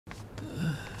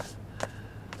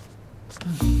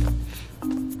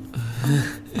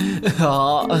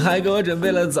好，还给我准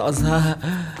备了早餐。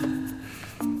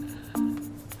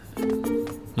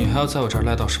你还要在我这儿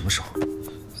赖到什么时候？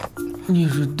你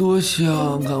是多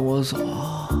想赶我走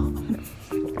啊？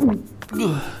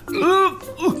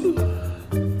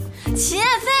秦爱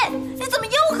妃，你怎么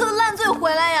又喝得烂醉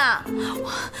回来呀？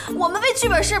我们为剧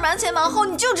本事忙前忙后，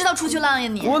你就知道出去浪呀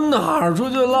你！我哪儿出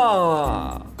去浪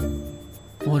啊？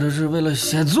我这是为了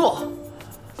写作，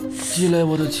积累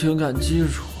我的情感基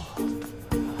础，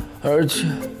而且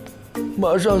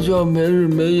马上就要没日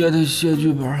没夜的写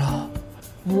剧本了，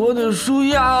我得舒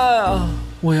压呀！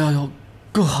我要有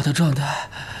更好的状态，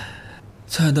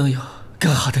才能有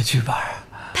更好的剧本。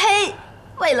呸！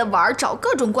为了玩找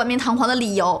各种冠冕堂皇的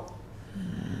理由。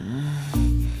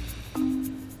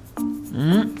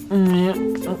你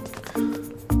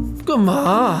干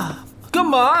嘛？干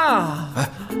嘛？哎，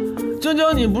江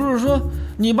江，你不是说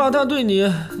你爸他对你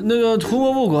那个图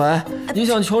谋不轨，你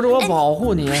想求着我保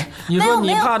护你？你说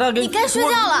你怕他给你该睡觉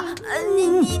了。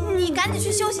你赶紧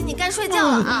去休息，你该睡觉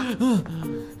了啊。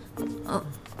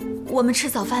我们吃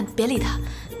早饭，别理他。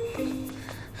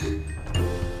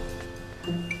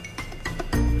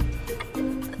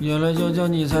原来江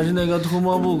江你才是那个图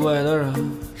谋不轨的人。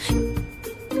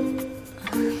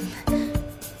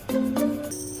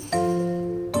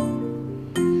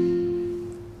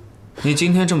你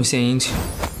今天这么献殷勤，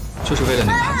就是为了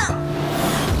那个盘子吧？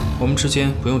我们之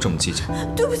间不用这么计较。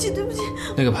对不起，对不起。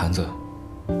那个盘子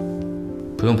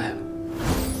不用赔了。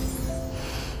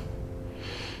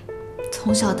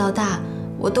从小到大，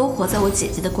我都活在我姐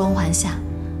姐的光环下，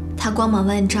她光芒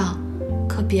万丈，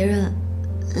可别人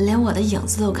连我的影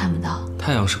子都看不到。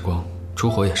太阳是光，烛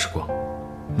火也是光，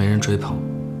没人追捧，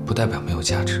不代表没有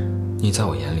价值。你在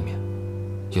我眼里面，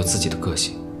有自己的个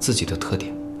性，自己的特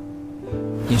点。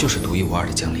你就是独一无二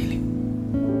的江丽丽。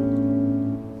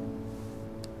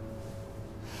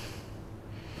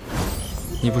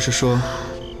你不是说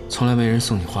从来没人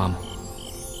送你花吗？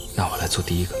那我来做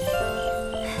第一个。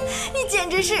你简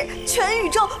直是全宇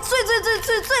宙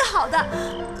最好的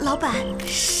老板、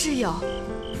室友、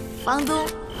房东。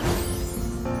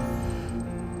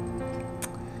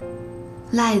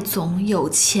赖总有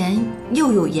钱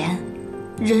又有颜，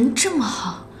人这么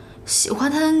好，喜欢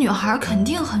他的女孩肯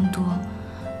定很多。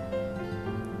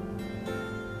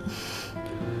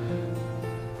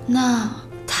那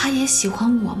他也喜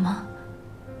欢我吗？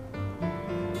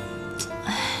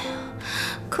哎呀，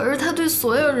可是他对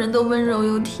所有人都温柔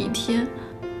又体贴，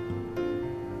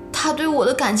他对我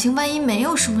的感情万一没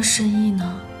有什么深意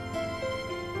呢？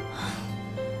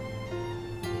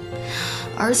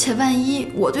而且万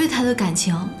一我对他的感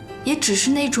情也只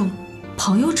是那种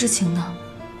朋友之情呢？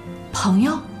朋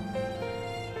友？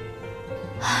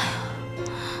哎呀，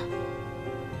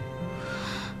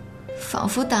仿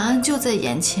佛答案就在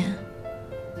眼前，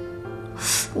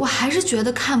我还是觉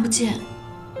得看不见，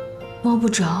摸不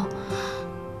着。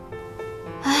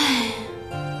哎，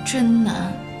真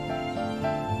难，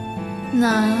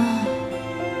难啊！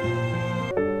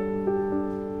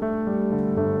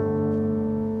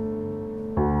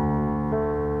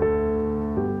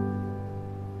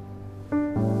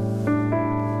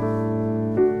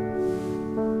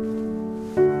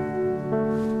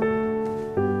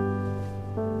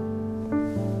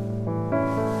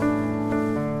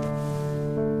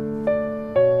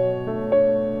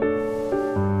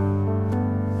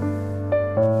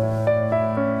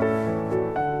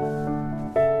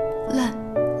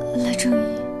赖正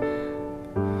义，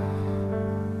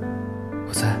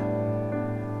我在。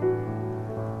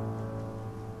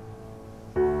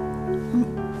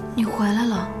你回来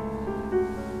了。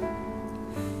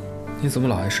你怎么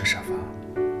老爱睡沙发？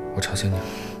我吵醒你了？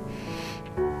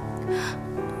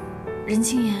任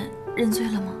青言认罪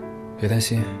了吗？别担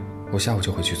心，我下午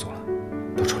就回剧组了，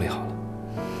都处理好了。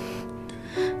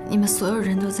你们所有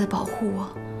人都在保护我，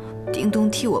叮咚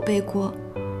替我背锅，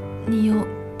你又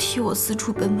替我四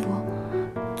处奔波，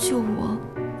就我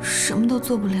什么都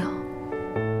做不了。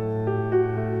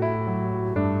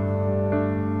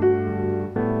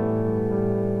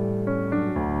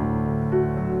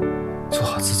做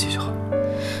好自己就好。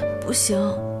不行，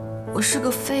我是个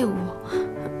废物。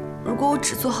如果我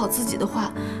只做好自己的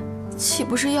话，岂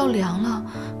不是要凉了？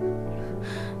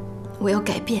我要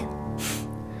改变。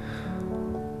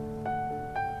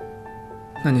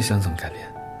那你想怎么改变？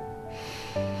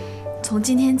从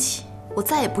今天起，我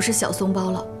再也不是小松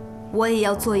包了，我也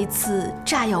要做一次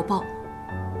炸药包，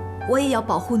我也要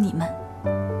保护你们。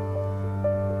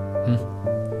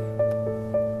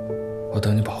我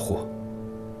等你保护我。